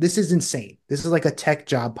like, this is insane. This is like a tech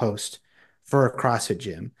job post for a CrossFit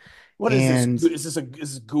gym. What is this? And Is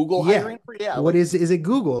this Google yeah, hiring for? Yeah, what like is it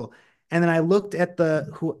Google? And then I looked at the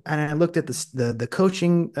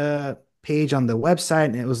coaching page on the website,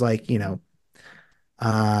 and it was like,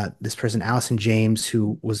 this person, Allison James,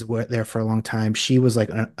 who was there for a long time. She was like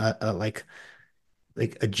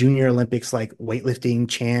like a junior Olympics like weightlifting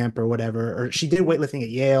champ or whatever, or she did weightlifting at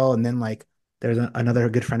Yale. And then like there's another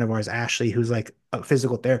good friend of ours, Ashley, who's like a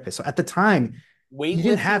physical therapist. So at the time, you didn't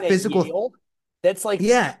weightlifting have at physical. Yale. That's like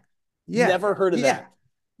Yeah, yeah, never heard of yeah, that.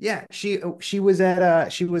 yeah. She was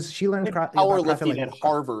at she learned And about CrossFit powerlifting like, at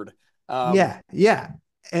Harvard. yeah, yeah.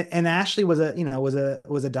 And Ashley was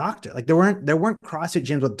a doctor. Like there weren't CrossFit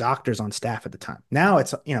gyms with doctors on staff at the time. Now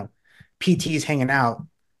it's, PTs hanging out.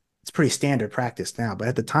 It's pretty standard practice now, but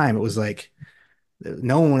at the time it was like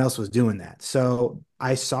no one else was doing that. So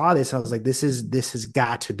I saw this, I was like, this has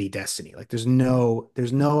got to be destiny. Like there's no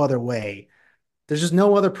other way. There's just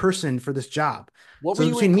no other person for this job. What were So you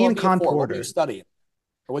in between me and Columbia Con for? What were you Porter, studying?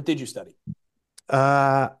 Or what did you study?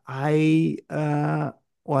 I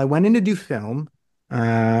well, I went in to do film,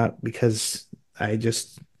 because I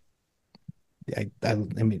just I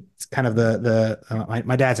mean, it's kind of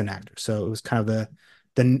my dad's an actor, so it was kind of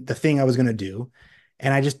the thing I was gonna do.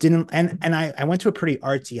 And I just didn't, and I went to a pretty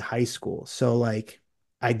artsy high school, so like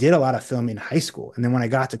I did a lot of film in high school, and then when I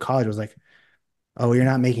got to college, I was like, oh, you're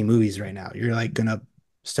not making movies right now. You're like gonna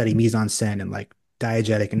study mise en scène and like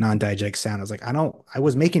diegetic and non-diegetic sound. I was like, I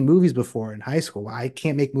was making movies before in high school. I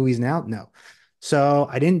can't make movies now. No. So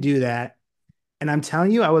I didn't do that. And I'm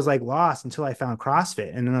telling you, I was like lost until I found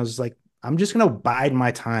CrossFit. And then I was like, I'm just gonna bide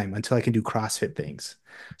my time until I can do CrossFit things.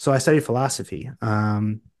 So I studied philosophy. You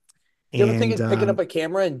ever think And of picking up a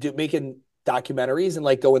camera and making documentaries and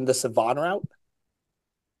like going the Savant route?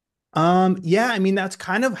 Yeah, I mean, that's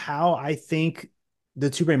kind of how I think the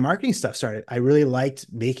two brain marketing stuff started. I really liked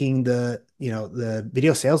making the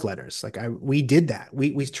video sales letters. Like we did that.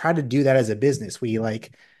 We tried to do that as a business. We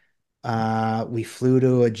flew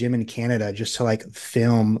to a gym in Canada just to like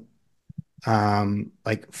film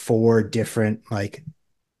like four different like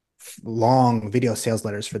long video sales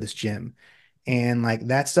letters for this gym. And like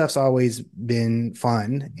that stuff's always been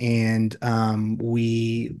fun. And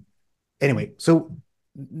we anyway, so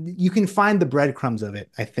you can find the breadcrumbs of it,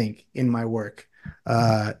 I think, in my work.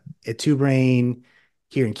 At Two Brain,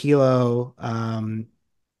 here in Kilo.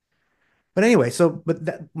 But anyway,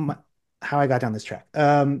 how I got down this track.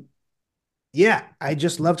 Yeah, I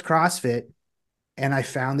just loved CrossFit, and I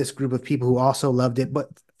found this group of people who also loved it, but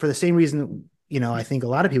for the same reason, I think a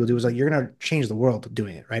lot of people do, was like, you're gonna change the world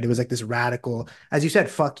doing it, right? It was like this radical, as you said,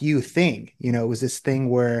 fuck you thing. It was this thing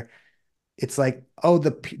where it's like, oh,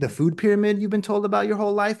 the food pyramid you've been told about your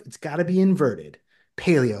whole life, it's got to be inverted.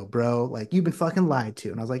 Paleo, bro. Like you've been fucking lied to.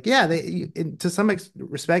 And I was like, yeah, to some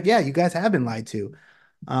respect, yeah, you guys have been lied to.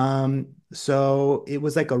 So it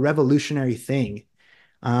was like a revolutionary thing.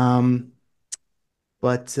 Um,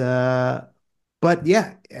 but uh, but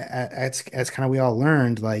yeah, as kind of we all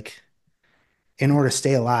learned, like in order to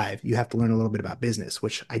stay alive, you have to learn a little bit about business,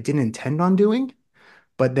 which I didn't intend on doing,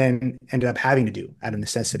 but then ended up having to do out of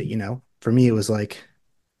necessity. For me, it was like,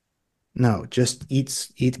 no, just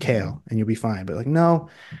eat kale and you'll be fine. But like, no,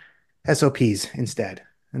 SOPs instead.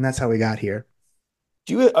 And that's how we got here.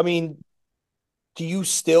 I mean, do you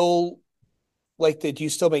still do you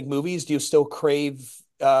still make movies? Do you still crave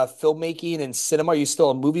filmmaking and cinema? Are you still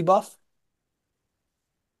a movie buff?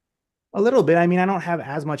 A little bit. I mean, I don't have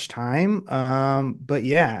as much time. But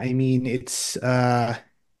yeah, I mean, it's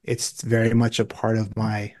very much a part of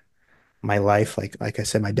my life. Like I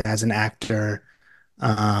said, my dad's an actor.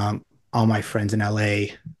 All my friends in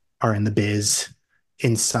LA are in the biz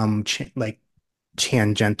in some like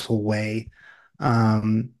tangential way.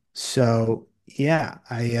 So yeah,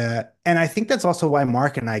 and I think that's also why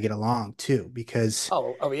Mark and I get along too, because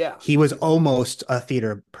Oh yeah. he was almost a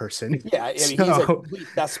theater person. Yeah, I mean, he's a So complete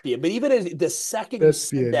thespian. But even the second you said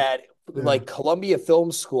thespian. that, Yeah. like Columbia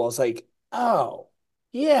Film School, I was like, oh,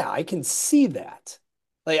 yeah, I can see that.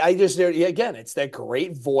 Like, I just, yeah, again, it's that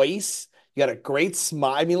great voice. You got a great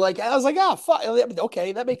smile. I mean, like, I was like, ah,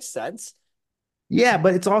 okay, that makes sense. Yeah,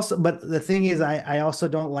 but it's also, but the thing is, I also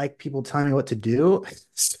don't like people telling me what to do.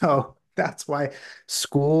 So that's why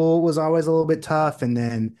school was always a little bit tough. And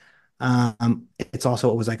then it's also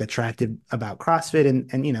what was like attractive about CrossFit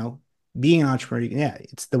and being an entrepreneur. Yeah,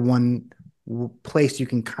 it's the one place you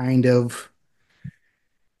can kind of,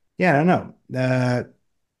 yeah, I don't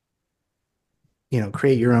know,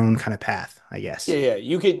 create your own kind of path, I Yeah, guess. yeah.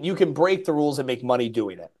 You can break the rules and make money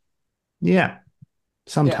doing it. Yeah,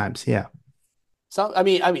 Yeah. sometimes. Yeah. So I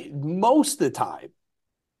mean,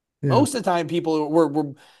 Yeah. most of the time, people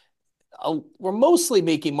we're mostly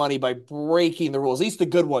making money by breaking the rules. At least the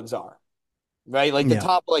good ones are. Right? Like the Yeah.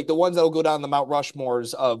 top, like the ones that will go down the Mount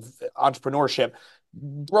Rushmores of entrepreneurship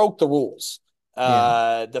broke the rules,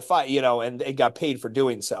 Yeah. defy, and they got paid for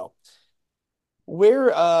doing so. Where,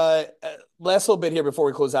 last little bit here before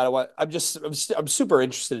we close out, I'm super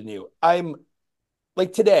interested in you. I'm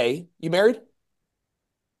like today, you married?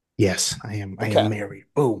 Yes, I am. I am Okay. married.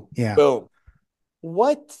 Oh, yeah. Boom.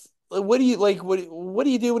 What do you like? What do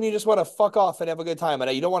you do when you just want to fuck off and have a good time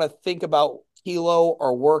and you don't want to think about kilo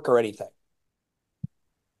or work or anything?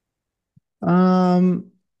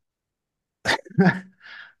 Um,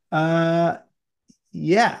 uh,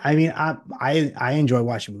 yeah. I mean, I enjoy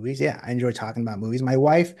watching movies. Yeah, I enjoy talking about movies. My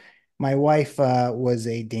wife was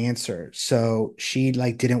a dancer, so she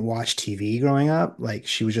like didn't watch TV growing up. Like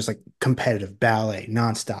she was just like competitive ballet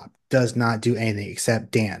nonstop. Does not do anything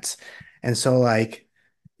except dance. And so like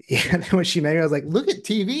yeah, then when she met me, I was like, look at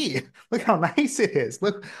TV. Look how nice it is.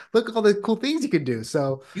 Look at all the cool things you can do.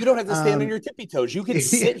 So You don't have to stand on um your tippy toes. You can yeah,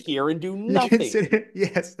 sit here and do you nothing. consider,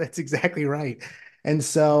 yes, that's exactly right. And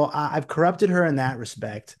so I've corrupted her in that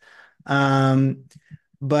respect. Um,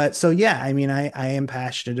 but so yeah, I mean, I am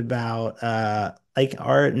passionate about like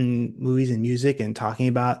art and movies and music and talking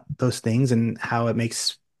about those things and how it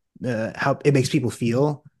makes people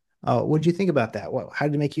feel. What did you think about that? How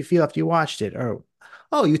did it make you feel after you watched it? Or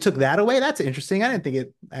oh, you took that away? That's interesting. I didn't think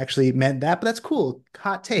it actually meant that, but that's cool.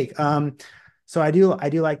 Hot take. So I do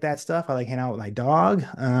like that stuff. I like hanging out with my dog.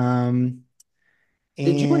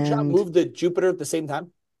 Did you and John And move to Jupiter at the same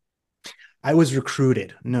time? I was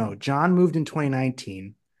recruited. No, John moved in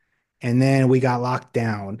 2019, and then we got locked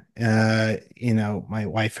down. My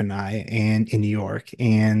wife and I, and in New York,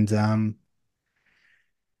 and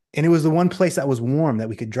it was the one place that was warm that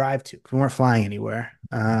we could drive to. We weren't flying anywhere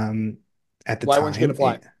at the Why weren't you going to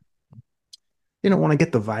time. fly? Didn't want to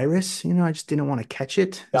get the virus. I just didn't want to catch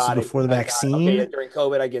it. This is Got it. before the I got it. Okay, yeah, vaccine. during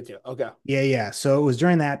COVID, I get you. Okay. Yeah, yeah. So it was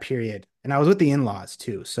during that period, and I was with the in-laws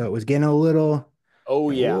too. So it was getting a little, Oh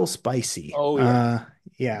a yeah. little spicy. Oh yeah.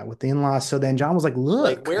 Yeah, with the in-laws. So then John was like,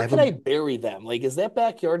 Like, "Look, I where have can a I bury them? Like, is that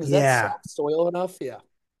backyard? Is that yeah, soft soil enough? Yeah.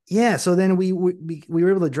 yeah." So then we were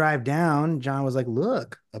able to drive down. John was like,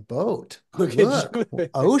 "Look, a boat. Look at Look, you.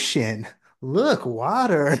 ocean. Look,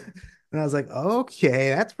 water." And I was like, "Okay,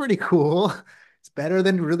 that's pretty cool." It's better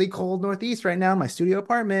than really cold Northeast right now in my studio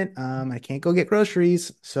apartment. I can't go get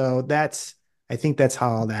groceries. So I think that's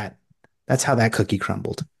how that cookie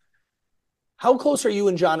crumbled. How close are you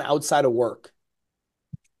and John outside of work?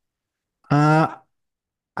 Uh,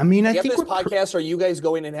 I mean, I Like after think this we're podcast, are you guys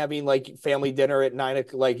going and having like family dinner at 9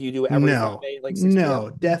 o'clock, like you do every no, Friday, like 6 p.m.? no,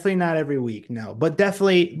 definitely not every week. No, but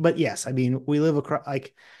yes. I mean, we live across,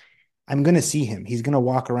 like, I'm gonna see him. He's gonna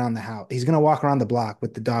walk around the house. He's gonna walk around the block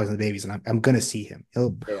with the dogs and the babies, and I'm gonna see him.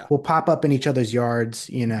 Yeah. We'll pop up in each other's yards.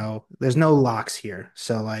 There's no locks here,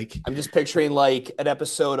 so like I'm just picturing like an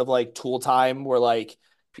episode of like Tool Time where like,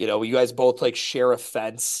 you guys both like share a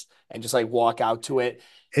fence and just like walk out to it.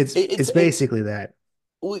 it's It, it's it's it, basically that.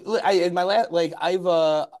 in my last like I've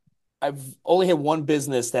only had one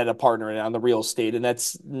business that had a partner in on the real estate, and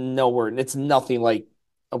that's nowhere. It's nothing like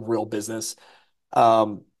a real business.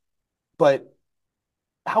 Um, but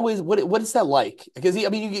what is that like? Because I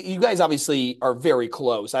mean, you guys obviously are very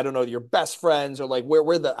close. I don't know your best friends or like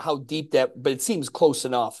where the how deep that, but it seems close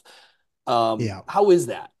enough. Yeah. How is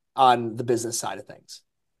that on the business side of things?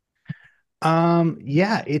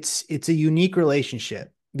 Yeah, it's a unique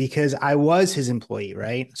relationship because I was his employee,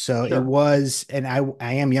 right? So it Sure. was, and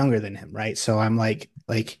I am younger than him, right? So I'm like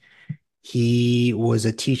He was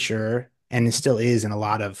a teacher and it still is in a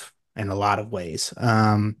lot of ways.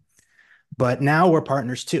 But now we're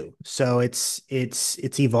partners too. So it's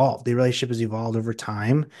evolved. The relationship has evolved over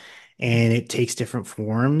time and it takes different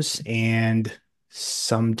forms. And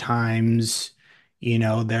sometimes,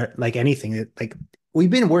 they're like anything like we've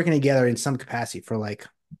been working together in some capacity for like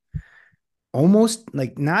almost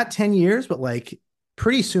like not 10 years, but like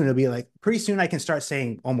pretty soon it'll be like pretty soon I can start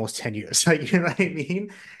saying almost 10 years. Like, you know what I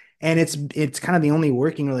mean? And it's kind of the only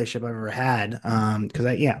working relationship I've ever had. Because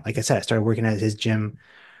like I said, I started working at his gym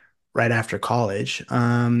right after college.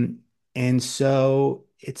 And so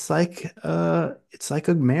it's like a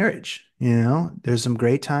marriage, There's some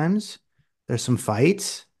great times, there's some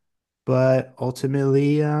fights, but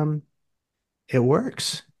ultimately it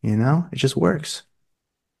works, It just works.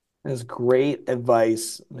 That's great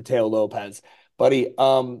advice, Mateo Lopez. Buddy,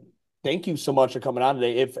 thank you so much for coming on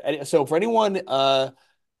today. If so, for anyone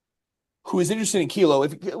who is interested in Kilo,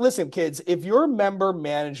 if listen, kids, if your member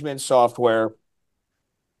management software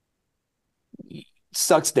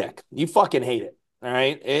sucks dick, you fucking hate it. All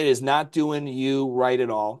right. It is not doing you right at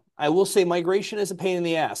all. I will say migration is a pain in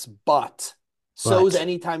the ass, but so is But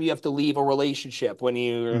anytime you have to leave a relationship when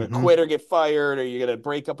you're going to mhm. quit or get fired or you're going to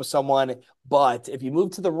break up with someone. But if you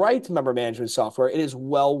move to the right member management software, it is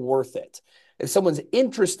well worth it. If someone's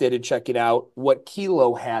interested in checking out what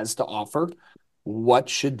Kilo has to offer, what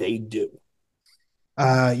should they do?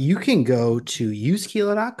 You can go to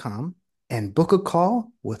usekilo.com and book a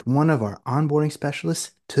call with one of our onboarding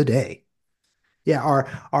specialists today. Yeah, or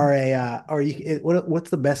what's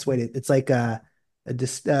the best way to? It's like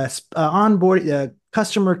onboard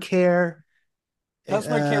customer care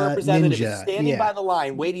Customer care representative is ninja. standing Yeah, by the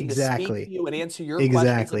line waiting to speak to exactly, you and answer your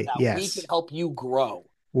questions of exactly. how we can Yes, help you grow.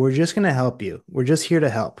 we're just gonna help you. We're just here to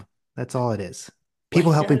help. That's all it is. We're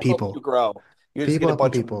People here helping to help you people. grow. You just People get a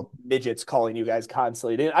helping bunch of people. midgets calling you guys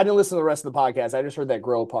constantly. I didn't listen to the rest of the podcast. I just heard that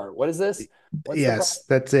grow part. What is this? What's the problem? Yes,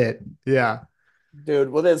 that's it. Yeah. Dude,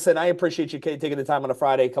 well, listen, I appreciate you taking the time on a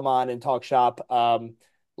Friday. Come on and talk shop.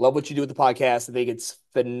 Love what you do with the podcast. I think it's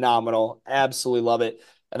phenomenal. Absolutely love it.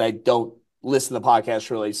 And I don't listen to the podcast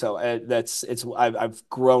really, so I've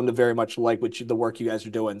grown to very much like the work you guys are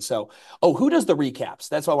doing. So, oh, who does the recaps?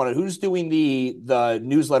 That's what I wanted. Who's doing the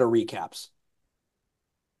newsletter recaps?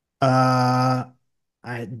 Uh,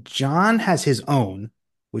 John has his own,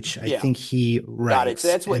 which I Yeah, think he got it. So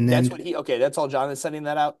writes, and that's then what he. Okay, that's all. John is sending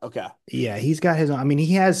that out. Okay, yeah, he's got his own. I mean,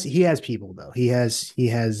 he has people though. He has we've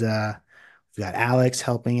got Alex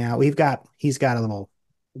helping out. He's got a little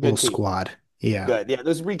good team. squad. Yeah. Good. Yeah,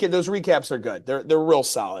 those recaps are good. They're real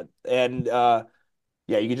solid. And yeah,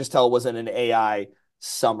 you can just tell it wasn't an AI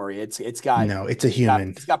summary. It's got No, it's a it's got human.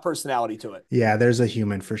 it's got personality to it. Yeah, there's a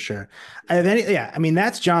human for sure. Yeah, I mean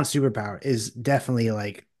that's John's superpower is definitely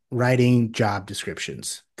like writing job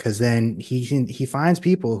descriptions because then he finds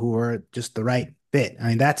people who are just the right fit. I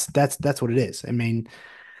mean that's what it is. I mean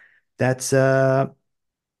that's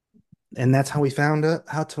and that's how we found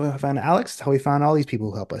Alex, how we found all these people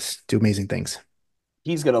who help us do amazing things.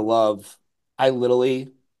 He's gonna love. I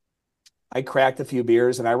literally I cracked a few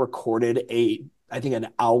beers and I recorded I think an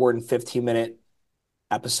hour and 15-minute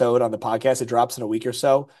episode on the podcast. It drops in a week or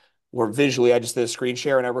so. Where visually I just did a screen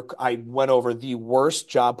share and I went over the worst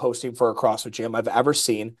job posting for a CrossFit gym I've ever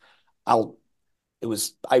seen. I'll it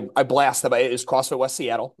was I blasted it was CrossFit West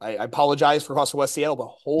Seattle. I apologize for CrossFit West Seattle, but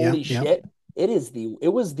Yeah, holy yeah. shit, it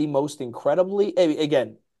was the most incredibly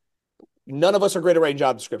again, none of us are great at writing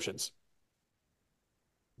job descriptions.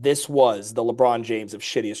 This was the LeBron James of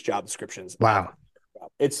shittiest job descriptions ever. Wow.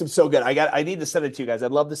 It's so good. I need to send it to you guys.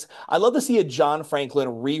 I'd love this. I'd love to see a John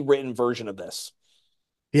Franklin rewritten version of this.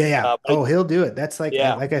 Yeah, yeah. But Oh, he'll do it. That's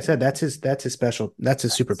yeah, like I said, that's his special, that's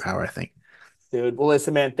his superpower, I think. dude. Well,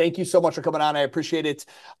 listen, man. Thank you so much for coming on. I appreciate it.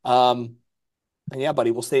 And yeah,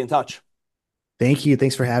 buddy, we'll stay in touch Thank you.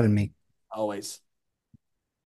 Thanks for having me. always.